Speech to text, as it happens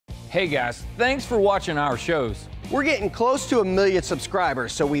Hey guys, thanks for watching our shows. We're getting close to 1 million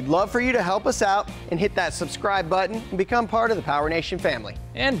subscribers, so we'd love for you to help us out and hit that subscribe button and become part of the PowerNation family.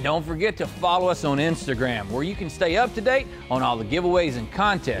 And don't forget to follow us on Instagram, where you can stay up to date on all the giveaways and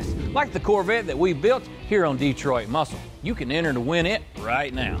contests, like the Corvette that we built here on Detroit Muscle. You can enter to win it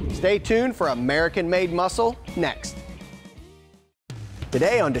right now. Stay tuned for American-made muscle next.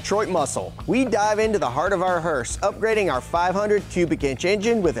 Today on Detroit Muscle, we dive into the heart of our hearse, upgrading our 500 cubic inch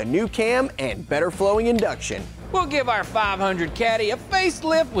engine with a new cam and better flowing induction. We'll give our 500 Caddy a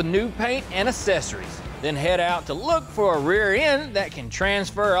facelift with new paint and accessories. Then head out to look for a rear end that can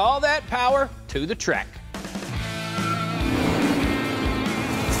transfer all that power to the track.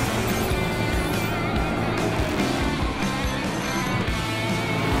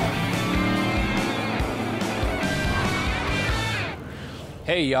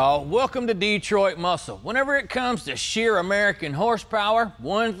 Hey y'all, welcome to Detroit Muscle. Whenever it comes to sheer American horsepower,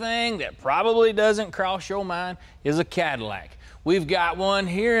 one thing that probably doesn't cross your mind is a Cadillac. We've got one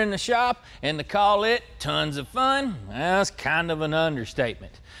here in the shop, and to call it tons of fun, that's kind of an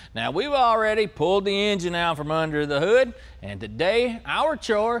understatement. Now, we've already pulled the engine out from under the hood, and today our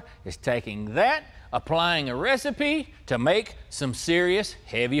chore is taking that, applying a recipe to make some serious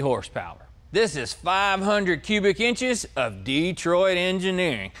heavy horsepower. This is 500 cubic inches of Detroit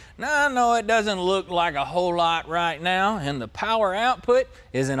engineering. Now, I know it doesn't look like a whole lot right now, and the power output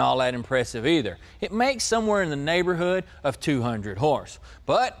isn't all that impressive either. It makes somewhere in the neighborhood of 200 horse.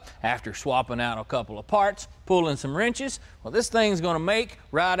 But after swapping out a couple of parts, pulling some wrenches, well, this thing's gonna make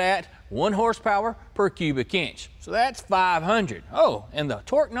right at 1 horsepower per cubic inch. So that's 500. Oh, and the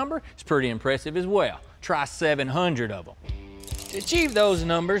torque number is pretty impressive as well. Try 700 of them. To achieve those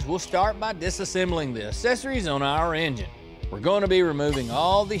numbers, we'll start by disassembling the accessories on our engine. We're going to be removing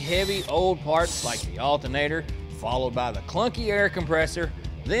all the heavy old parts like the alternator, followed by the clunky air compressor.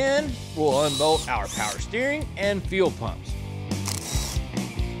 Then we'll unbolt our power steering and fuel pumps.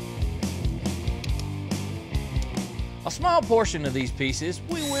 A small portion of these pieces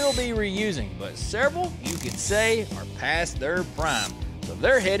we will be reusing, but several, you could say, are past their prime, so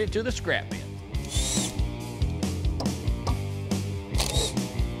they're headed to the scrap bin.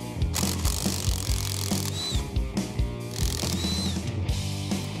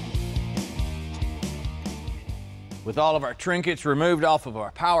 With all of our trinkets removed off of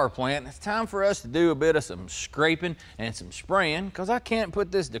our power plant, it's time for us to do a bit of some scraping and some spraying, because I can't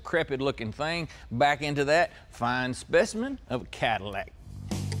put this decrepit looking thing back into that fine specimen of a Cadillac.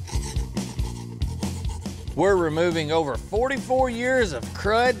 We're removing over 44 years of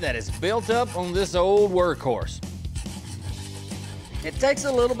crud that is built up on this old workhorse. It takes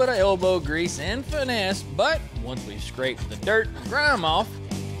a little bit of elbow grease and finesse, but once we've scraped the dirt and grime off,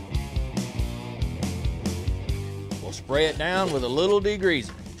 spray it down with a little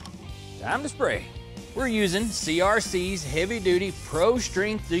degreaser. Time to spray. We're using CRC's heavy-duty Pro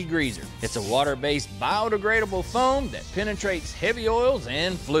Strength Degreaser. It's a water-based biodegradable foam that penetrates heavy oils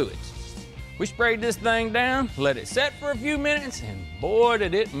and fluids. We sprayed this thing down, let it set for a few minutes, and boy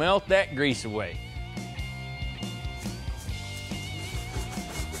did it melt that grease away.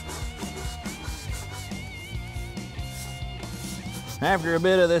 After a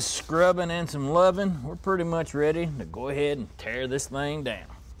bit of this scrubbing and some loving, we're pretty much ready to go ahead and tear this thing down.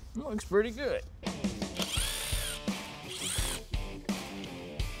 It looks pretty good.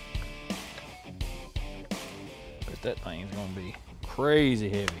 But that thing's gonna be crazy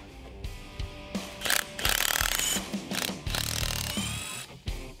heavy.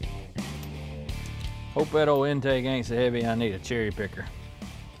 Hope that old intake ain't so heavy I need a cherry picker.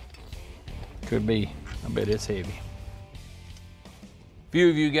 Could be, I bet it's heavy. Few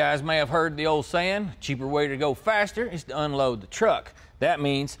of you guys may have heard the old saying, cheaper way to go faster is to unload the truck. That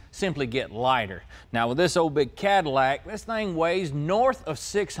means simply get lighter. Now with this old big Cadillac, this thing weighs north of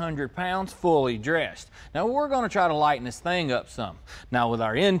 600 pounds fully dressed. Now we're gonna try to lighten this thing up some. Now with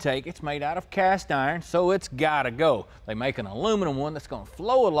our intake, it's made out of cast iron, so it's gotta go. They make an aluminum one that's gonna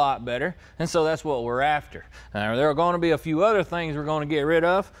flow a lot better, and so that's what we're after. Now there are gonna be a few other things we're gonna get rid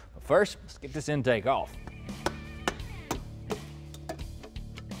of, but first, let's get this intake off.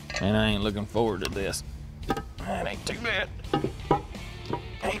 And I ain't looking forward to this. That ain't too bad.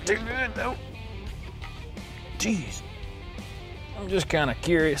 Ain't too good though. Jeez. I'm just kind of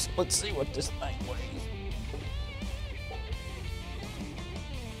curious. Let's see what this thing weighs.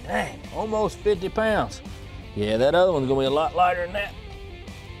 Dang, almost 50 pounds. Yeah, that other one's gonna be a lot lighter than that.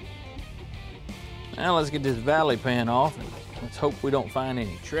 Now let's get this valley pan off and let's hope we don't find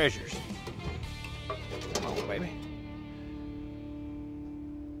any treasures. Come on, baby.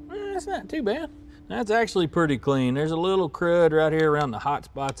 That's not too bad. That's actually pretty clean. There's a little crud right here around the hot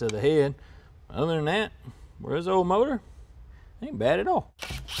spots of the head. Other than that, where's the old motor? Ain't bad at all.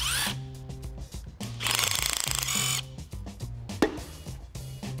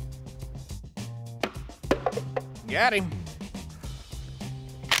 Got him.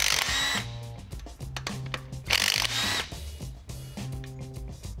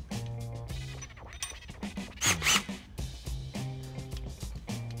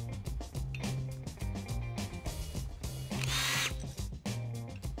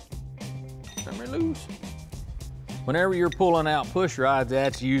 Let me loose. Whenever you're pulling out push rods,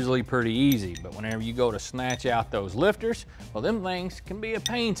 that's usually pretty easy, but whenever you go to snatch out those lifters, well, them things can be a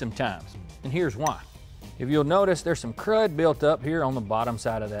pain sometimes, and here's why. If you'll notice, there's some crud built up here on the bottom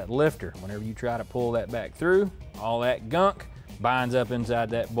side of that lifter. Whenever you try to pull that back through, all that gunk binds up inside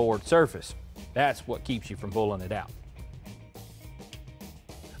that board surface. That's what keeps you from pulling it out.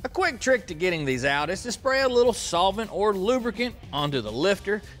 A quick trick to getting these out is to spray a little solvent or lubricant onto the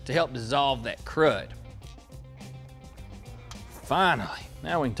lifter to help dissolve that crud. Finally,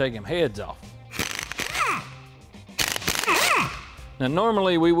 now we can take them heads off. Now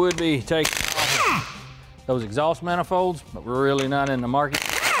normally we would be taking off those exhaust manifolds, but we're really not in the market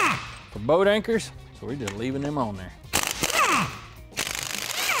for boat anchors, so we're just leaving them on there.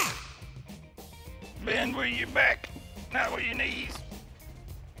 Bend with your back, not with your knees.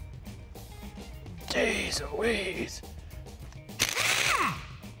 Jeez Louise.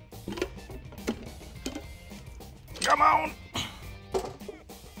 Come on.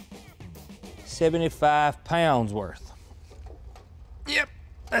 75 pounds worth. Yep,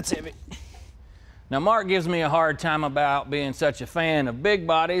 that's heavy. Now Mark gives me a hard time about being such a fan of big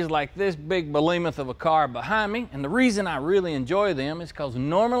bodies like this big behemoth of a car behind me, and the reason I really enjoy them is because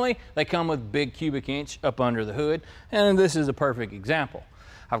normally they come with big cubic inch up under the hood, and this is a perfect example.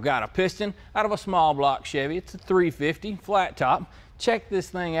 I've got a piston out of a small block Chevy. It's a 350 flat top. Check this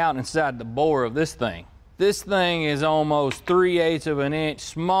thing out inside the bore of this thing. This thing is almost 3/8 of an inch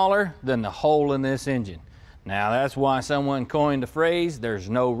smaller than the hole in this engine. Now that's why someone coined the phrase, there's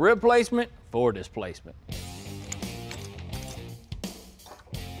no replacement for displacement.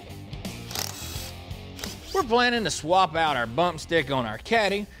 We're planning to swap out our bump stick on our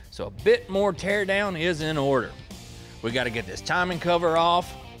Caddy, so a bit more tear down is in order. We got to get this timing cover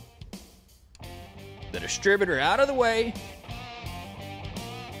off, the distributor out of the way.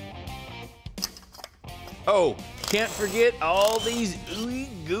 Oh, can't forget all these ooey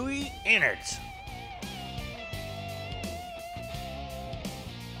gooey innards.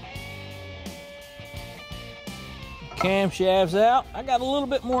 Camshaft's out. I got a little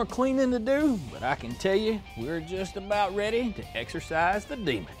bit more cleaning to do, but I can tell you, we're just about ready to exercise the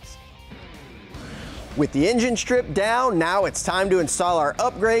demons. With the engine stripped down, now it's time to install our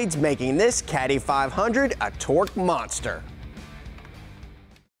upgrades, making this Caddy 500 a torque monster.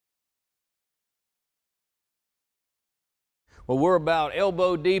 Well, we're about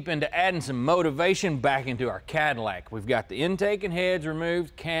elbow deep into adding some motivation back into our Cadillac. We've got the intake and heads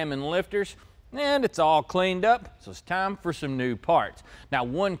removed, cam and lifters, and it's all cleaned up, so it's time for some new parts. Now,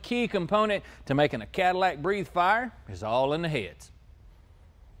 one key component to making a Cadillac breathe fire is all in the heads.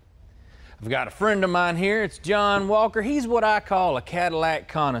 I've got a friend of mine here, it's John Walker. He's what I call a Cadillac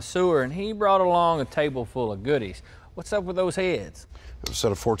connoisseur, and he brought along a table full of goodies. What's up with those heads? A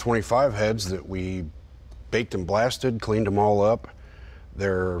set of 425 heads that we baked and blasted, cleaned them all up.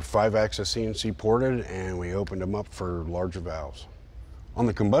 They're 5-axis CNC ported, and we opened them up for larger valves. On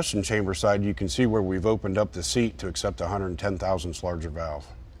the combustion chamber side, you can see where we've opened up the seat to accept a 110 thousandths larger valve.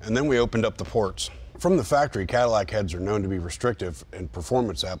 And then we opened up the ports. From the factory, Cadillac heads are known to be restrictive in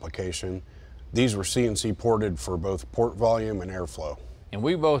performance application. These were CNC ported for both port volume and airflow. And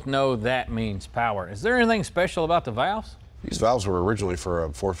we both know that means power. Is there anything special about the valves? These valves were originally for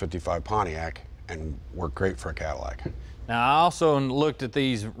a 455 Pontiac and work great for a Cadillac. Now, I also looked at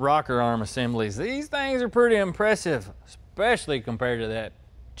these rocker arm assemblies. These things are pretty impressive, especially compared to that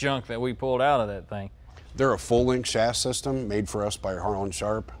junk that we pulled out of that thing. They're a full-length shaft system made for us by Harlan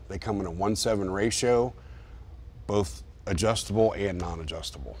Sharp. They come in a 1:7 ratio, both adjustable and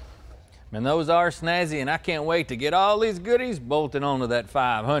non-adjustable. Man, those are snazzy, and I can't wait to get all these goodies bolted onto that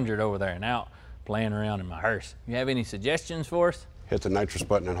 500 over there and out playing around in my hearse. You have any suggestions for us? Hit the nitrous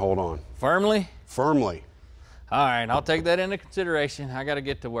button and hold on. Firmly? Firmly. All right, I'll take that into consideration. I got to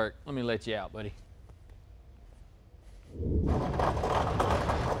get to work. Let me let you out, buddy.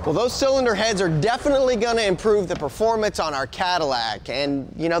 Well, those cylinder heads are definitely going to improve the performance on our Cadillac.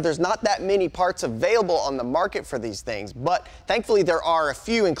 And, you know, there's not that many parts available on the market for these things. But thankfully, there are a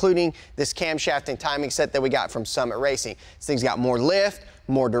few, including this camshaft and timing set that we got from Summit Racing. This thing's got more lift,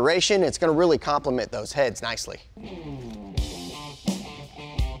 more duration. It's going to really complement those heads nicely.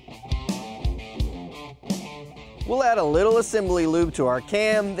 We'll add a little assembly lube to our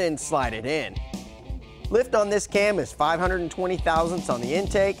cam, then slide it in. Lift on this cam is 520 thousandths on the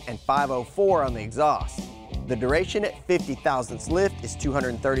intake and 504 on the exhaust. The duration at 50 thousandths lift is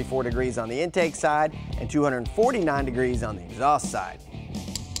 234 degrees on the intake side and 249 degrees on the exhaust side.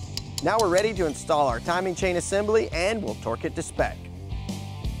 Now we're ready to install our timing chain assembly, and we'll torque it to spec.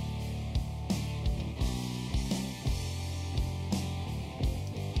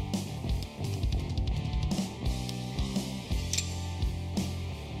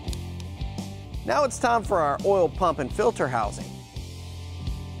 Now it's time for our oil pump and filter housing.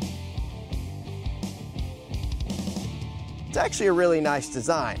 It's actually a really nice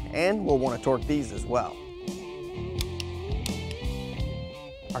design, and we'll want to torque these as well.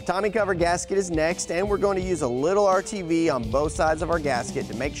 Our timing cover gasket is next, and we're going to use a little RTV on both sides of our gasket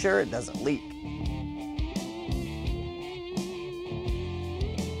to make sure it doesn't leak.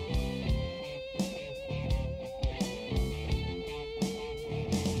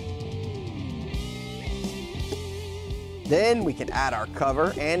 Then we can add our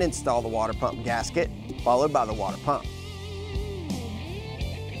cover and install the water pump gasket, followed by the water pump.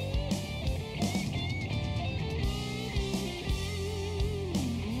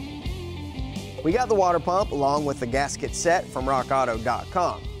 We got the water pump along with the gasket set from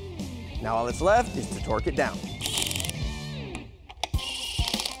rockauto.com. Now all that's left is to torque it down.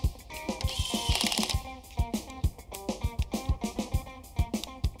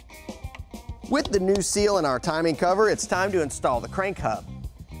 With the new seal in our timing cover, it's time to install the crank hub.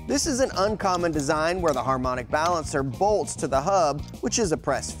 This is an uncommon design where the harmonic balancer bolts to the hub, which is a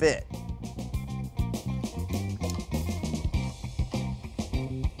press fit.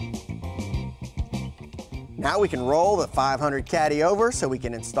 Now we can roll the 500 caddy over so we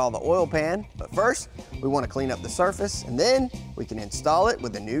can install the oil pan, but first we want to clean up the surface, and then we can install it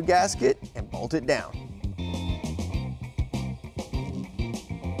with a new gasket and bolt it down.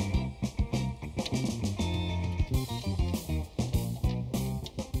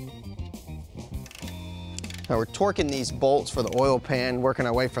 Now we're torquing these bolts for the oil pan, working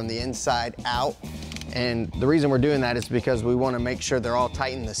our way from the inside out. And the reason we're doing that is because we want to make sure they're all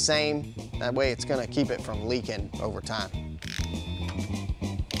tightened the same. That way it's going to keep it from leaking over time.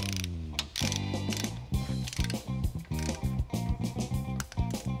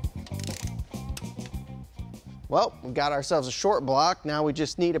 Well, we've got ourselves a short block. Now we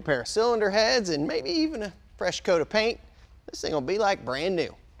just need a pair of cylinder heads and maybe even a fresh coat of paint. This thing will be like brand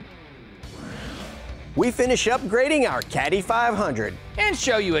new. We finish upgrading our Caddy 500 and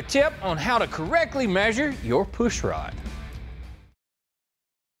show you a tip on how to correctly measure your push rod.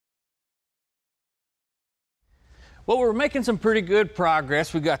 Well, we're making some pretty good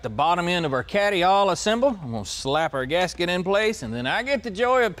progress. We got the bottom end of our caddy all assembled. I'm gonna slap our gasket in place, and then I get the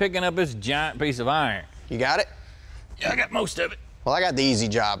joy of picking up this giant piece of iron. You got it? Yeah, I got most of it. Well, I got the easy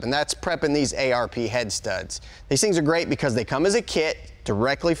job, and that's prepping these ARP head studs. These things are great because they come as a kit,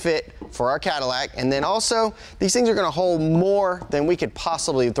 directly fit for our Cadillac, and then also these things are going to hold more than we could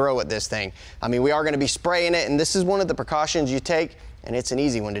possibly throw at this thing. I mean, we are going to be spraying it, and this is one of the precautions you take, and it's an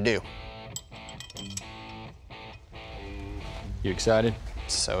easy one to do. You excited?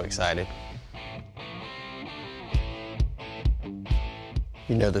 So excited.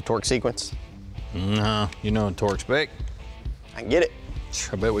 You know the torque sequence? No, you know a torque spec? I can get it.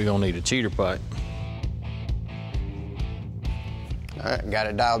 I bet we're gonna need a cheater pipe. All right, got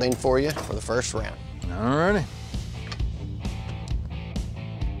it dialed in for you for the first round. All righty.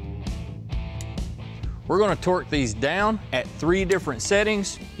 We're gonna torque these down at 3 different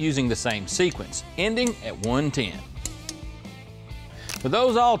settings using the same sequence, ending at 110. With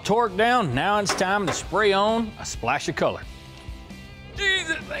those all torqued down, now it's time to spray on a splash of color. Jeez,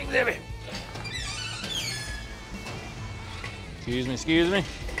 that thing's heavy. Excuse me.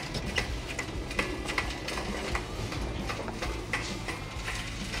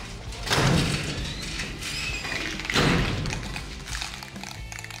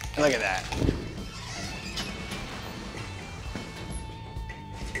 Look at that.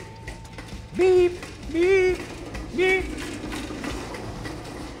 Beep, beep, beep.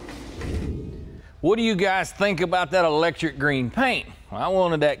 What do you guys think about that electric green paint? Well, I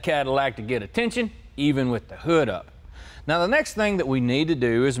wanted that Cadillac to get attention, even with the hood up. Now, the next thing that we need to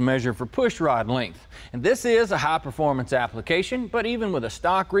do is measure for push rod length. And this is a high performance application, but even with a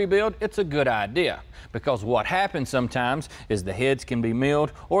stock rebuild, it's a good idea. Because what happens sometimes is the heads can be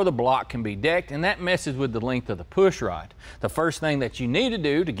milled or the block can be decked, and that messes with the length of the push rod. The first thing that you need to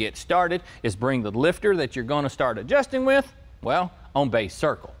do to get started is bring the lifter that you're going to start adjusting with, well, on base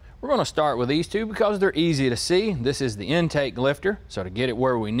circle. We're going to start with these two because they're easy to see. This is the intake lifter, so to get it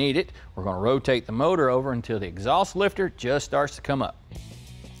where we need it, we're going to rotate the motor over until the exhaust lifter just starts to come up.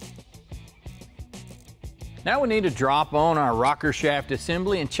 Now we need to drop on our rocker shaft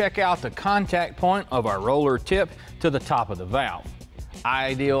assembly and check out the contact point of our roller tip to the top of the valve.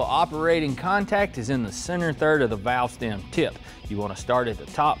 Ideal operating contact is in the center third of the valve stem tip. You want to start at the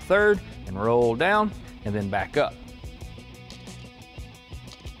top third and roll down and then back up.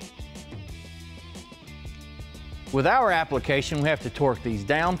 With our application, we have to torque these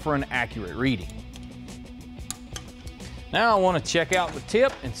down for an accurate reading. Now I want to check out the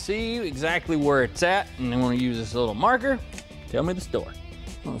tip and see exactly where it's at, and I want to use this little marker. Tell me the story.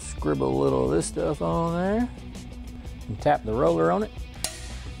 I'm going to scribble a little of this stuff on there and tap the roller on it.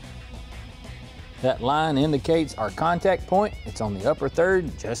 That line indicates our contact point. It's on the upper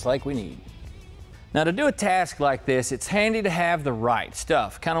third, just like we need. Now to do a task like this, it's handy to have the right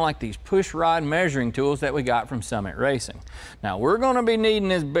stuff, kind of like these push rod measuring tools that we got from Summit Racing. Now we're going to be needing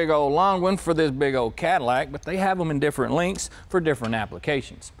this big old long one for this big old Cadillac, but they have them in different lengths for different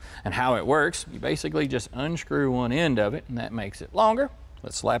applications. And how it works, you basically just unscrew one end of it and that makes it longer.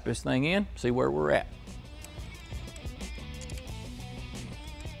 Let's slap this thing in, see where we're at.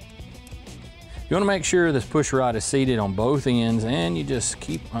 You want to make sure this push rod is seated on both ends, and you just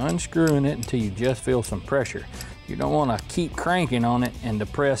keep unscrewing it until you just feel some pressure. You don't want to keep cranking on it and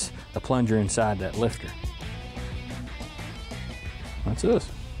depress the plunger inside that lifter. That's this.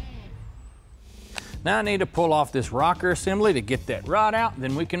 Now I need to pull off this rocker assembly to get that rod out,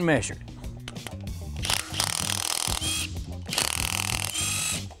 then we can measure it.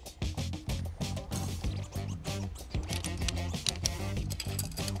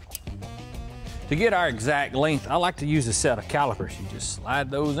 To get our exact length, I like to use a set of calipers. You just slide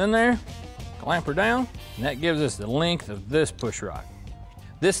those in there, clamp her down, and that gives us the length of this push rod.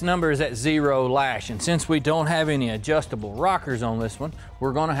 This number is at 0 lash, and since we don't have any adjustable rockers on this one,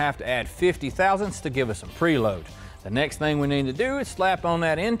 we're gonna have to add 50 thousandths to give us some preload. The next thing we need to do is slap on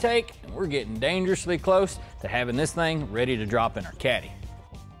that intake, and we're getting dangerously close to having this thing ready to drop in our caddy.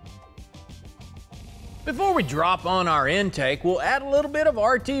 Before we drop on our intake, we'll add a little bit of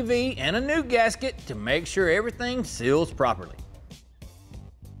RTV and a new gasket to make sure everything seals properly.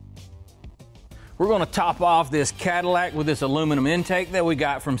 We're going to top off this Cadillac with this aluminum intake that we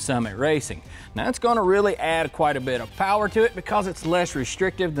got from Summit Racing. Now it's going to really add quite a bit of power to it because it's less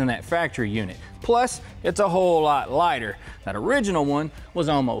restrictive than that factory unit. Plus, it's a whole lot lighter. That original one was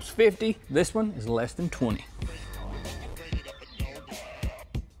almost 50. This one is less than 20.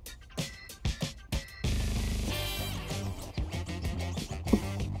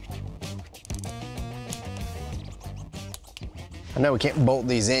 I know we can't bolt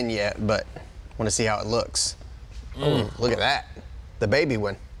these in yet, but I want to see how it looks. Oh, look at that. The baby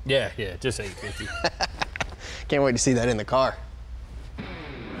one. Yeah, just 850. Can't wait to see that in the car.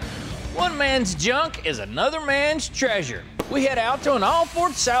 One man's junk is another man's treasure. We head out to an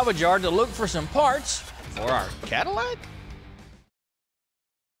all-Ford salvage yard to look for some parts for our Cadillac.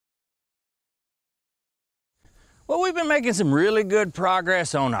 Well, we've been making some really good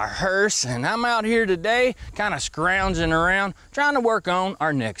progress on our hearse, and I'm out here today kind of scrounging around trying to work on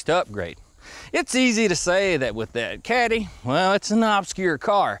our next upgrade. It's easy to say that with that Caddy, well, it's an obscure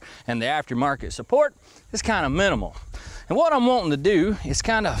car, and the aftermarket support is kind of minimal. And what I'm wanting to do is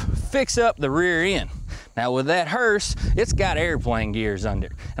kind of fix up the rear end. Now with that hearse, it's got airplane gears under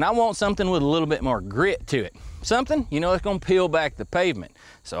it, and I want something with a little bit more grit to it. Something, you know, it's gonna peel back the pavement.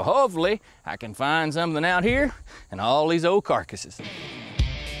 So hopefully I can find something out here in all these old carcasses.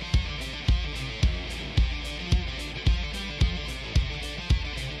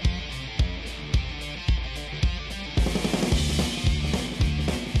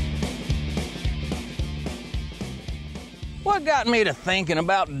 What got me to thinking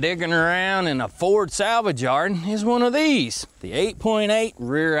about digging around in a Ford salvage yard is one of these, the 8.8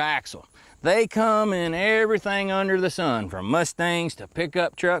 rear axle. They come in everything under the sun, from Mustangs to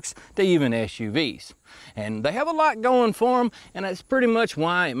pickup trucks to even SUVs. And they have a lot going for them, and that's pretty much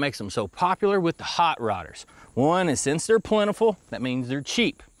why it makes them so popular with the hot rodders. One is since they're plentiful, that means they're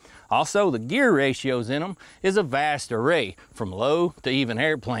cheap. Also, the gear ratios in them is a vast array, from low to even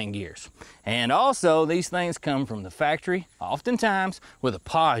airplane gears. And also, these things come from the factory, oftentimes with a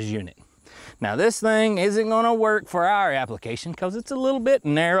pause unit. Now this thing isn't going to work for our application because it's a little bit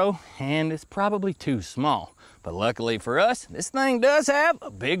narrow and it's probably too small. But luckily for us, this thing does have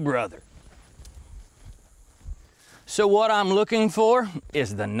a big brother. So what I'm looking for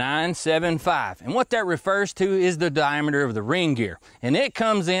is the 975, and what that refers to is the diameter of the ring gear, and it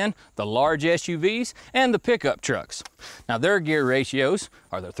comes in the large SUVs and the pickup trucks. Now their gear ratios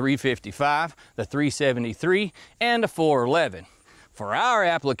are the 355, the 373, and the 411. For our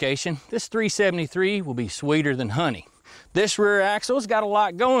application, this 373 will be sweeter than honey. This rear axle's got a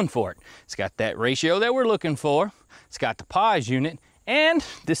lot going for it. It's got that ratio that we're looking for, it's got the pause unit, and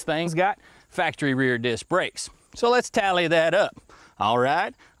this thing's got factory rear disc brakes. So let's tally that up. All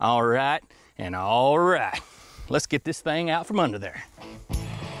right, and all right. Let's get this thing out from under there.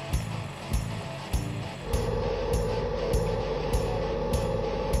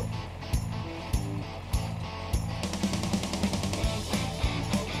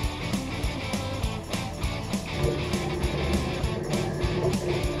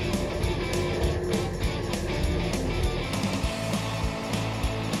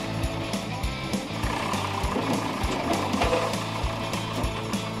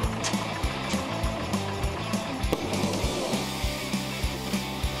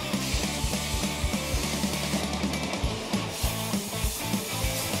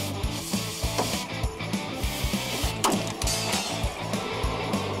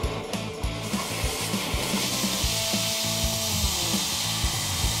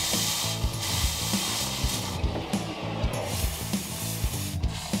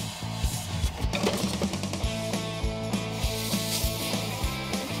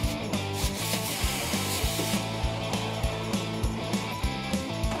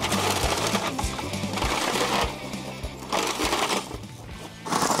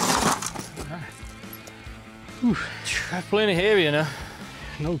 Whew, that's plenty heavy enough.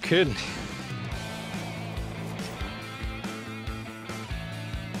 No kidding.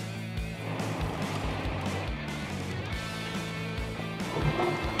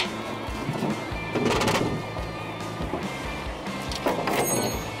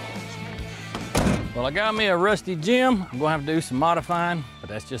 Well, I got me a rusty gem. I'm gonna have to do some modifying, but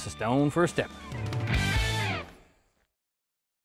that's just a stone for a stepper.